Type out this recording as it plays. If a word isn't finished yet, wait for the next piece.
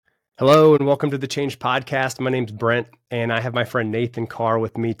Hello and welcome to the Change Podcast. My name's Brent and I have my friend Nathan Carr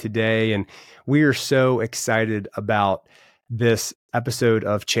with me today. And we are so excited about this episode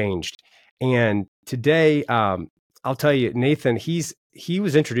of Changed. And today, I'll tell you, Nathan, he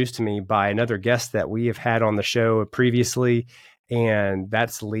was introduced to me by another guest that we have had on the show previously, and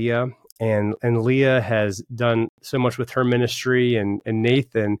that's Leah. And Leah has done so much with her ministry, and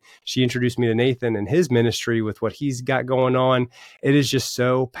Nathan, she introduced me to Nathan and his ministry with what he's got going on. It is just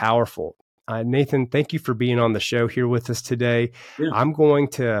so powerful. Nathan, thank you for being on the show here with us today. Yeah. I'm going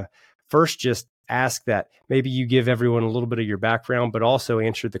to first just ask that maybe you give everyone a little bit of your background, but also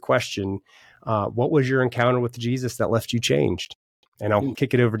answer the question, what was your encounter with Jesus that left you changed? And I'll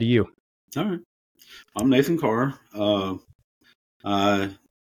kick it over to you. All right. I'm Nathan Carr. I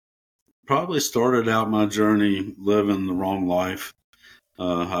probably started out my journey living the wrong life.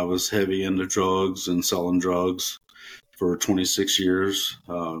 I was heavy into drugs and selling drugs for 26 years.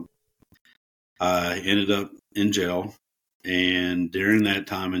 I ended up in jail. And during that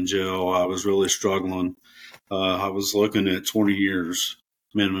time in jail, I was really struggling. I was looking at 20 years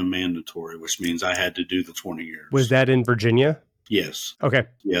minimum mandatory, which means I had to do the 20 years. Was that in Virginia? Yes. Okay.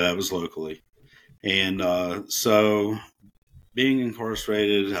 Yeah, that was locally. And so being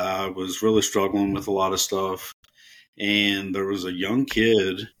incarcerated, I was really struggling with a lot of stuff. And there was a young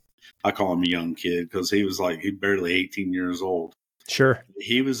kid. I call him a young kid because he was he barely 18 years old. Sure.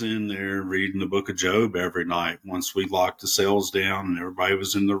 He was in there reading the book of Job every night. Once we locked the cells down and everybody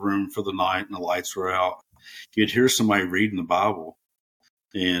was in the room for the night and the lights were out, you'd hear somebody reading the Bible.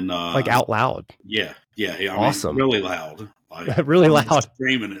 And like out loud. Yeah. Awesome. Really loud. Really loud.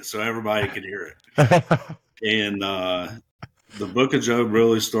 Screaming it so everybody could hear it. And the book of Job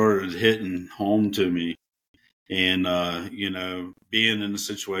really started hitting home to me. And, being in the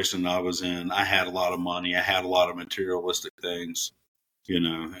situation I was in, I had a lot of money. I had a lot of materialistic things, and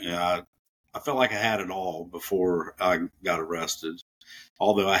I felt like I had it all before I got arrested,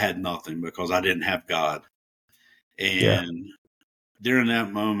 although I had nothing because I didn't have God. And during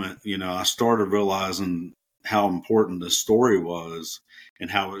that moment, I started realizing how important the story was and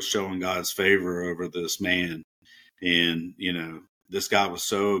how it's showing God's favor over this man. And, this guy was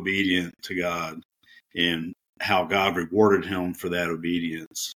so obedient to God and how God rewarded him for that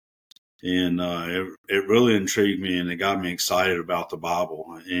obedience. And it really intrigued me and it got me excited about the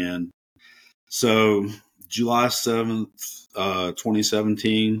Bible. And so July 7th,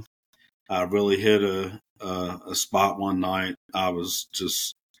 2017, I really hit a spot one night. I was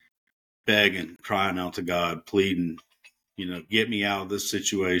just begging, crying out to God, pleading, get me out of this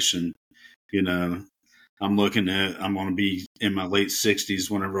situation. I'm going to be in my late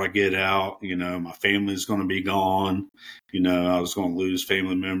 60s whenever I get out. My family's going to be gone. I was going to lose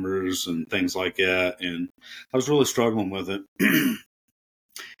family members and things like that. And I was really struggling with it. And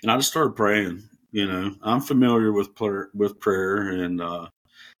I just started praying. I'm familiar with prayer and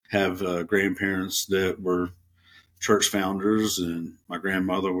have grandparents that were church founders. And my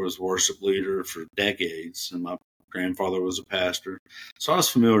grandmother was a worship leader for decades. And my grandfather was a pastor. So I was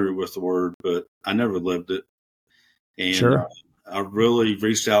familiar with the word, but I never lived it. And sure. I really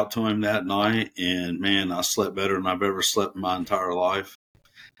reached out to him that night, and man, I slept better than I've ever slept in my entire life.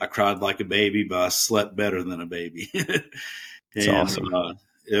 I cried like a baby, but I slept better than a baby. It's awesome.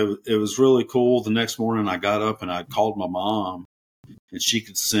 It was really cool. The next morning I got up and I called my mom, and she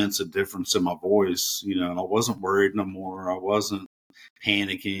could sense a difference in my voice, and I wasn't worried no more. I wasn't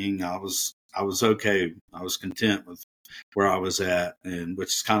panicking. I was okay. I was content with where I was at, and which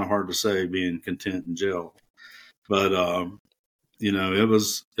is kind of hard to say, being content in jail. But it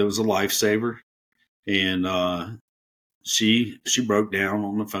was a lifesaver, and she broke down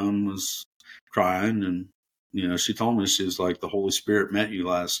on the phone, was crying, and she told me, she was like, the Holy Spirit met you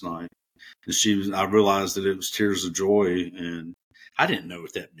last night, and I realized that it was tears of joy, and I didn't know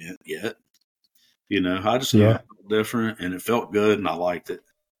what that meant yet. I just knew it felt different, and it felt good, and I liked it.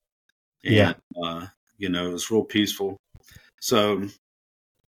 And, it was real peaceful. So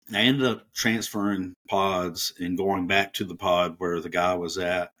I ended up transferring pods and going back to the pod where the guy was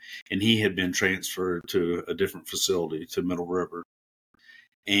at, and he had been transferred to a different facility, to Middle River.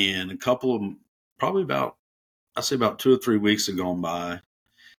 And probably about 2 or 3 weeks had gone by,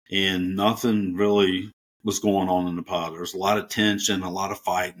 and nothing really was going on in the pod. There was a lot of tension, a lot of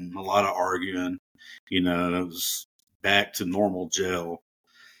fighting, a lot of arguing. It was back to normal jail.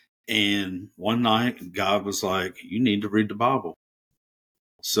 And one night, God was like, you need to read the Bible.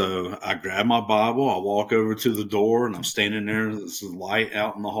 So I grab my Bible, I walk over to the door, and I'm standing there. There's a light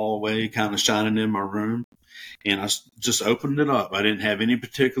out in the hallway kind of shining in my room. And I just opened it up. I didn't have any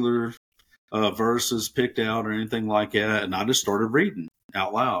particular verses picked out or anything like that. And I just started reading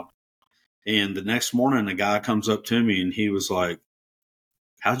out loud. And the next morning, a guy comes up to me and he was like,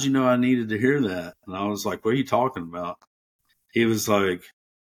 "How'd you know I needed to hear that?" And I was like, "What are you talking about?" He was like,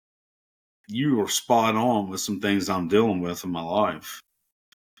 "You were spot on with some things I'm dealing with in my life."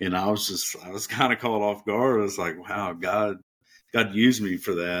 And I was kind of caught off guard. I was like, "Wow, God used me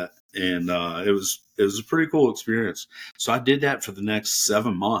for that." And it was a pretty cool experience. So I did that for the next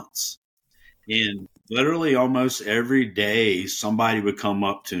 7 months. And literally almost every day, somebody would come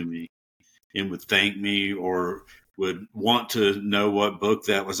up to me and would thank me or would want to know what book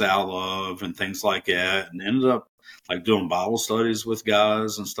that was out of and things like that. And ended up like doing Bible studies with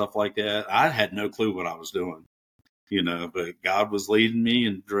guys and stuff like that. I had no clue what I was doing, but God was leading me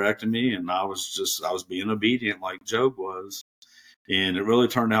and directing me. And I was being obedient like Job was. And it really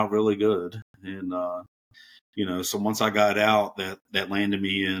turned out really good. And, so once I got out, that landed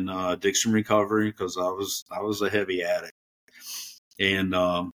me in addiction recovery because I was a heavy addict, and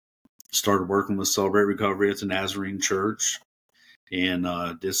started working with Celebrate Recovery at the Nazarene Church,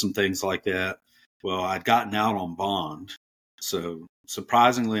 and did some things like that. Well, I'd gotten out on bond, so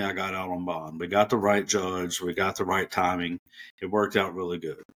surprisingly, I got out on bond. We got the right judge, we got the right timing. It worked out really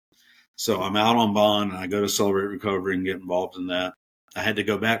good. So I'm out on bond, and I go to Celebrate Recovery and get involved in that. I had to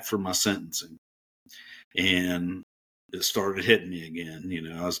go back for my sentencing, and it started hitting me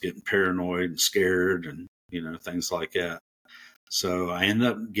again. I was getting paranoid and scared and, things like that. So I ended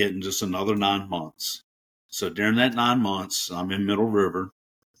up getting just another 9 months. So during that 9 months, I'm in Middle River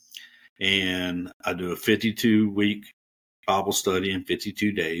and I do a 52-week Bible study in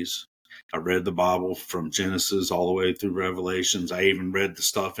 52 days. I read the Bible from Genesis all the way through Revelations. I even read the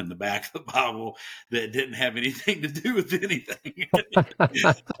stuff in the back of the Bible that didn't have anything to do with anything.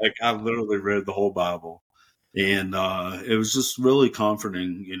 Like I literally read the whole Bible. And it was just really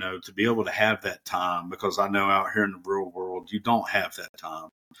comforting, to be able to have that time, because I know out here in the real world, you don't have that time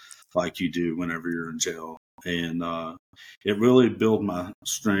like you do whenever you're in jail. And it really built my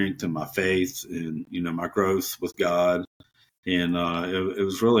strength and my faith and, my growth with God. And it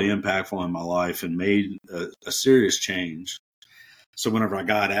was really impactful in my life and made a serious change. So whenever I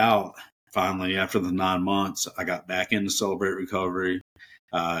got out, finally, after the 9 months, I got back into Celebrate Recovery.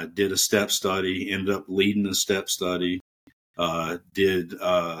 Did a step study, ended up leading a step study, did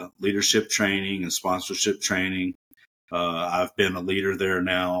leadership training and sponsorship training. I've been a leader there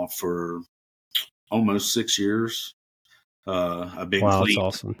now for almost 6 years. I've been Wow, clean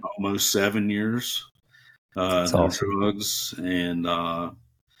that's awesome. almost 7 years. That's No awesome. drugs. And,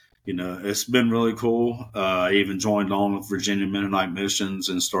 it's been really cool. I even joined on with Virginia Mennonite Missions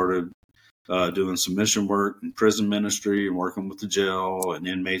and started doing some mission work in prison ministry and working with the jail and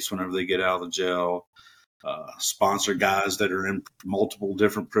inmates whenever they get out of the jail. Sponsor guys that are in multiple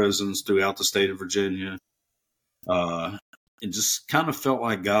different prisons throughout the state of Virginia. It just kind of felt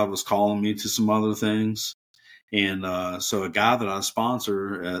like God was calling me to some other things. And so a guy that I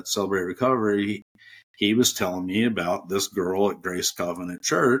sponsor at Celebrate Recovery, he was telling me about this girl at Grace Covenant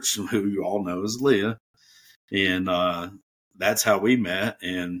Church, who you all know as Leah. And that's how we met.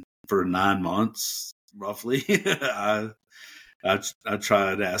 And for 9 months, roughly, I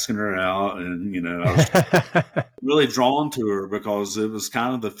tried asking her out, and I was really drawn to her because it was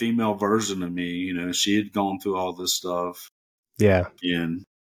kind of the female version of me. She had gone through all this stuff, Yeah. and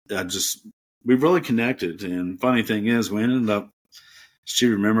we really connected. And funny thing is, we ended up. She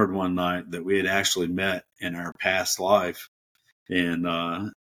remembered one night that we had actually met in our past life, and I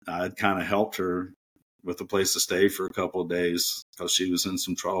had kind of helped her with a place to stay for a couple of days because she was in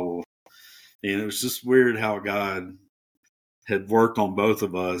some trouble. And it was just weird how God had worked on both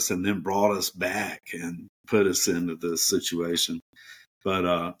of us and then brought us back and put us into this situation.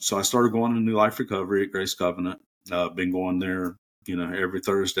 But so I started going to New Life Recovery at Grace Covenant. Been going there, every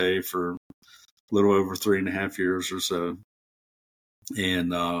Thursday for a little over 3.5 years or so.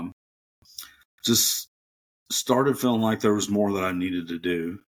 And just started feeling like there was more that I needed to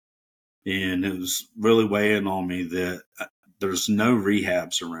do. And it was really weighing on me that there's no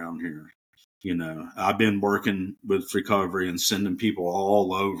rehabs around here. I've been working with recovery and sending people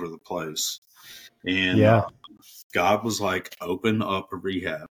all over the place. And Yeah. God was like, open up a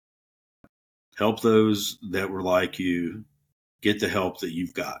rehab. Help those that were like you get the help that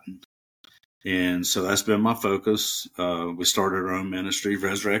you've gotten. And so that's been my focus. We started our own ministry,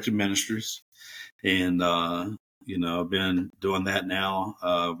 Resurrected Ministries. And, I've been doing that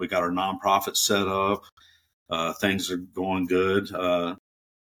now. We got our nonprofit set up. Things are going good.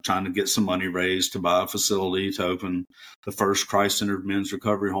 Trying to get some money raised to buy a facility to open the first Christ-centered men's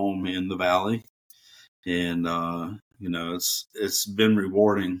recovery home in the Valley. And, it's been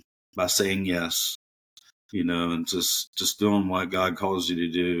rewarding by saying yes and just doing what God calls you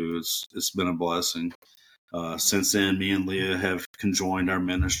to do. It's been a blessing. Since then, me and Leah have conjoined our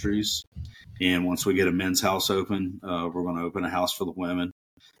ministries. And once we get a men's house open, we're going to open a house for the women.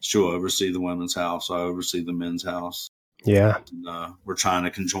 She'll oversee the women's house. I oversee the men's house. Yeah. And, we're trying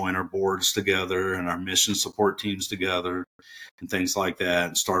to conjoin our boards together and our mission support teams together and things like that,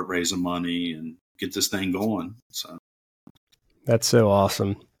 and start raising money and get this thing going. So that's so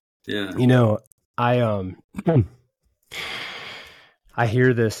awesome. Yeah. I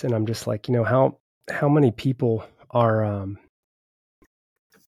hear this and I'm just like, how many people are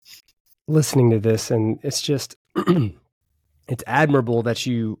listening to this, and it's just it's admirable that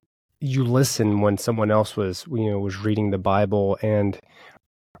you listen when someone else was reading the Bible. And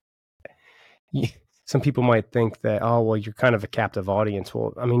some people might think that, oh, well, you're kind of a captive audience.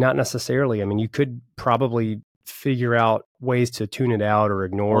 Well, I mean, not necessarily. I mean, you could probably figure out ways to tune it out or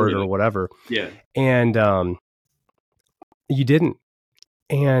ignore it or whatever. Yeah. And you didn't.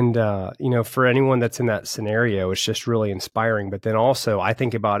 And, for anyone that's in that scenario, it's just really inspiring. But then also I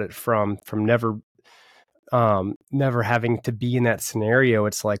think about it from never having to be in that scenario.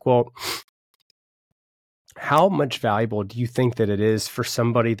 It's like, well, how much valuable do you think that it is for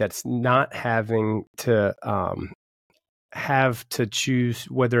somebody that's not having to have to choose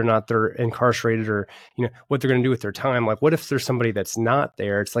whether or not they're incarcerated, or what they're going to do with their time? Like, what if there's somebody that's not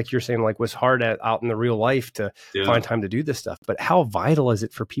there? It's like you're saying, like, was hard out in the real life to find time to do this stuff. But how vital is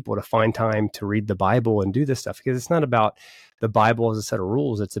it for people to find time to read the Bible and do this stuff? Because it's not about the Bible as a set of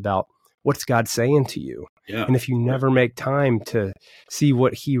rules. It's about what's God saying to you. Yeah. And if you never make time to see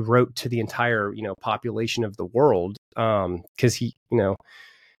what he wrote to the entire, population of the world, because he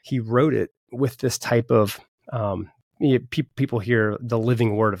wrote it with this type of, people hear the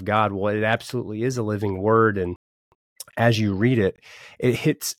living word of God. Well, it absolutely is a living word. And as you read it, it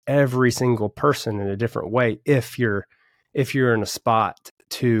hits every single person in a different way. If you're in a spot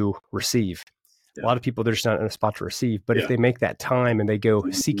to receive. A lot of people, they're just not in a spot to receive, but if they make that time and they go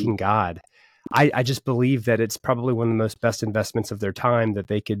seeking God, I just believe that it's probably one of the most best investments of their time that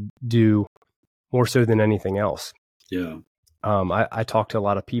they could do, more so than anything else. Yeah. I talk to a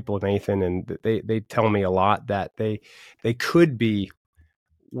lot of people, Nathan, and they tell me a lot that they could be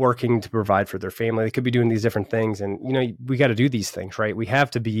working to provide for their family. They could be doing these different things. And, we got to do these things, right? We have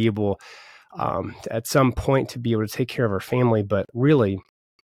to be able, at some point, to be able to take care of our family. But really,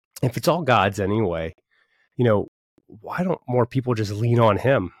 if it's all God's anyway, why don't more people just lean on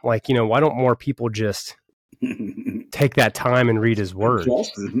him? Like, why don't more people just take that time and read his word?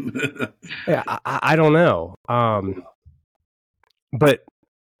 Yeah, I don't know. But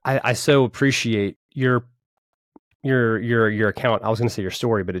I so appreciate your account. I was going to say your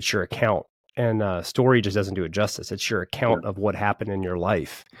story, but it's your account, and story just doesn't do it justice. It's your account of what happened in your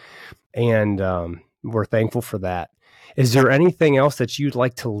life. And we're thankful for that. Is there anything else that you'd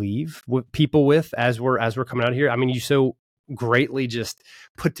like to leave with people with as we're coming out of here? I mean, you so greatly just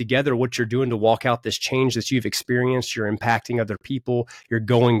put together what you're doing to walk out this change that you've experienced. You're impacting other people. You're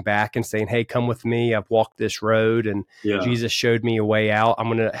going back and saying, hey, come with me. I've walked this road and Jesus showed me a way out. I'm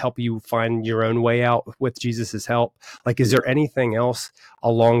going to help you find your own way out with Jesus's help. Like, is there anything else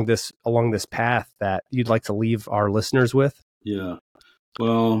along this path that you'd like to leave our listeners with? Yeah.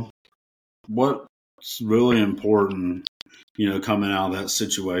 Well, what's really important, coming out of that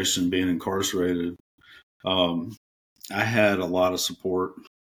situation, being incarcerated, I had a lot of support.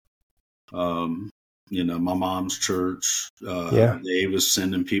 My mom's church, they was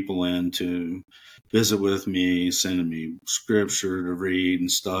sending people in to visit with me, sending me scripture to read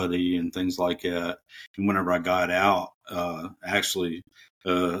and study and things like that. And whenever I got out, actually,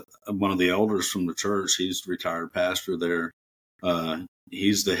 one of the elders from the church, he's the retired pastor there.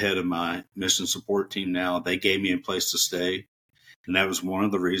 He's the head of my mission support team now. They gave me a place to stay. And that was one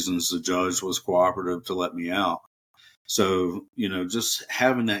of the reasons the judge was cooperative to let me out. So, just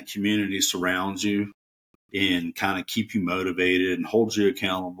having that community surround you and kind of keep you motivated and hold you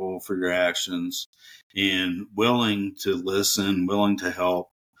accountable for your actions, and willing to listen, willing to help,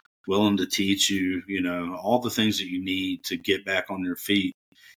 willing to teach you, all the things that you need to get back on your feet.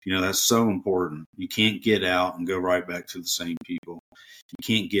 That's so important. You can't get out and go right back to the same people. You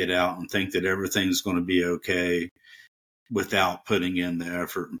can't get out and think that everything's going to be okay without putting in the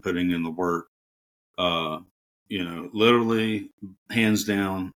effort and putting in the work. Literally, hands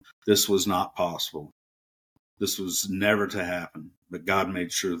down, this was not possible. This was never to happen, but God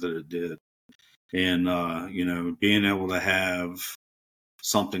made sure that it did. And, being able to have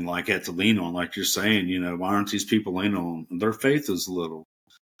something like that to lean on, like you're saying, why aren't these people leaning on? Their faith is little,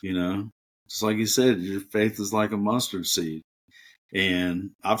 just like you said, your faith is like a mustard seed.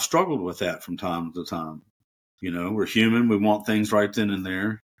 And I've struggled with that from time to time. we're human. We want things right then and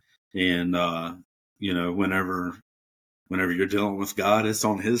there. And, whenever you're dealing with God, it's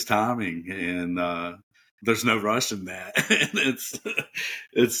on his timing, and there's no rush in that. And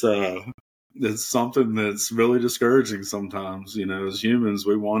it's something that's really discouraging sometimes. As humans,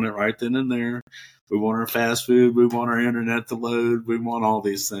 we want it right then and there. We want our fast food. We want our internet to load. We want all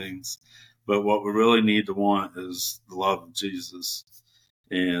these things. But what we really need to want is the love of Jesus.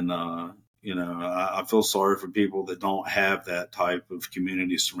 And, I feel sorry for people that don't have that type of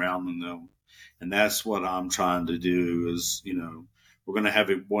community surrounding them. And that's what I'm trying to do is, we're going to have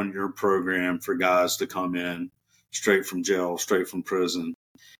a 1-year program for guys to come in straight from jail, straight from prison,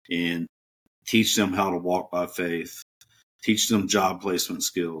 and teach them how to walk by faith, teach them job placement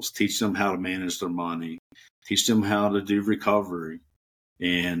skills, teach them how to manage their money, teach them how to do recovery.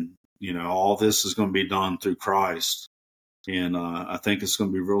 And, all this is going to be done through Christ. And I think it's going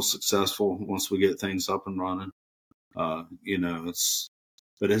to be real successful once we get things up and running.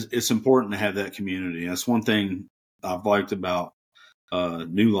 It's important to have that community. That's one thing I've liked about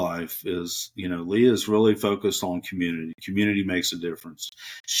New Life is, Leah's really focused on community. Community makes a difference.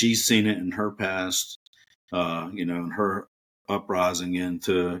 She's seen it in her past, in her uprising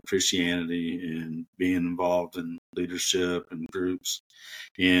into Christianity and being involved in leadership and groups.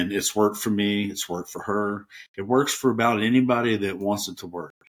 And it's worked for me. It's worked for her. It works for about anybody that wants it to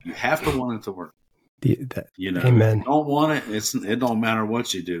work. You have to want it to work. Amen. If you don't want it, it don't matter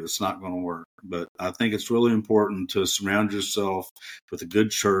what you do. It's not going to work. But I think it's really important to surround yourself with a good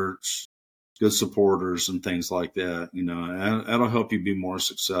church, good supporters, and things like that. That'll help you be more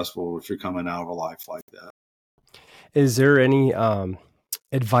successful if you're coming out of a life like that. Is there any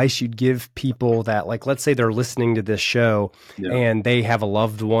advice you'd give people that, like, let's say they're listening to this show and they have a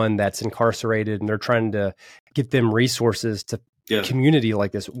loved one that's incarcerated and they're trying to get them resources to community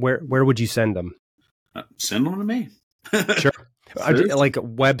like this? Where would you send them? Send them to me. Sure. Like a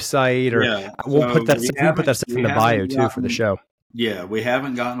website, or we'll put that stuff in the bio too for the show. Yeah, we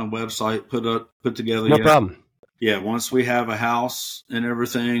haven't gotten a website put together yet. No problem. Yeah, once we have a house and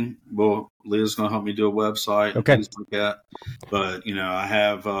everything, Leah's going to help me do a website and things like that. But, I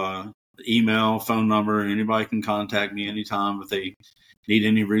have email, phone number. Anybody can contact me anytime if they need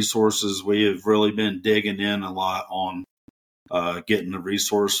any resources. We have really been digging in a lot on getting the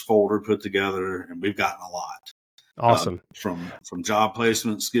resource folder put together, and we've gotten a lot. Awesome. From job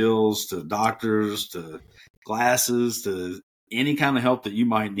placement skills to doctors to glasses to any kind of help that you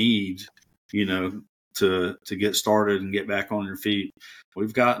might need, to get started and get back on your feet.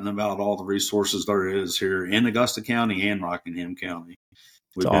 We've gotten about all the resources there is here in Augusta County and Rockingham County.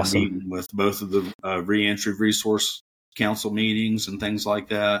 We've been meeting with both of the reentry resource council meetings and things like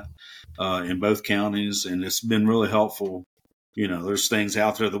that in both counties, and it's been really helpful. There's things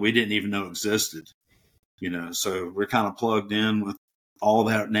out there that we didn't even know existed. So we're kind of plugged in with all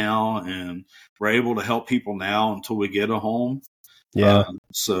that now, and we're able to help people now until we get a home. Yeah.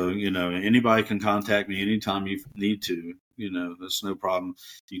 So, anybody can contact me anytime you need to. There's no problem.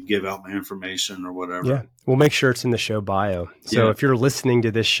 You can give out my information or whatever. Yeah. We'll make sure it's in the show bio. So if you're listening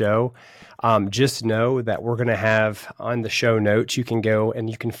to this show, just know that we're going to have on the show notes, you can go and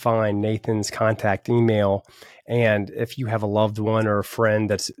you can find Nathan's contact email. And if you have a loved one or a friend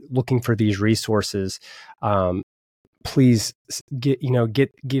that's looking for these resources, please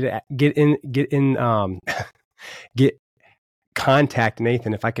contact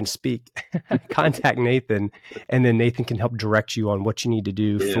Nathan, if I can speak. Contact Nathan, and then Nathan can help direct you on what you need to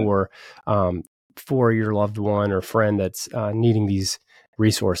do for your loved one or friend that's needing these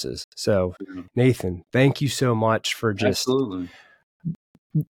resources. So, Nathan, thank you so much for just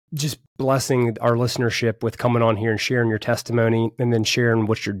blessing our listenership with coming on here and sharing your testimony, and then sharing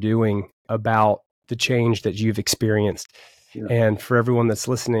what you're doing about the change that you've experienced. Yeah. And for everyone that's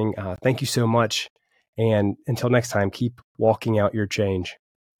listening, thank you so much. And until next time, keep walking out your change.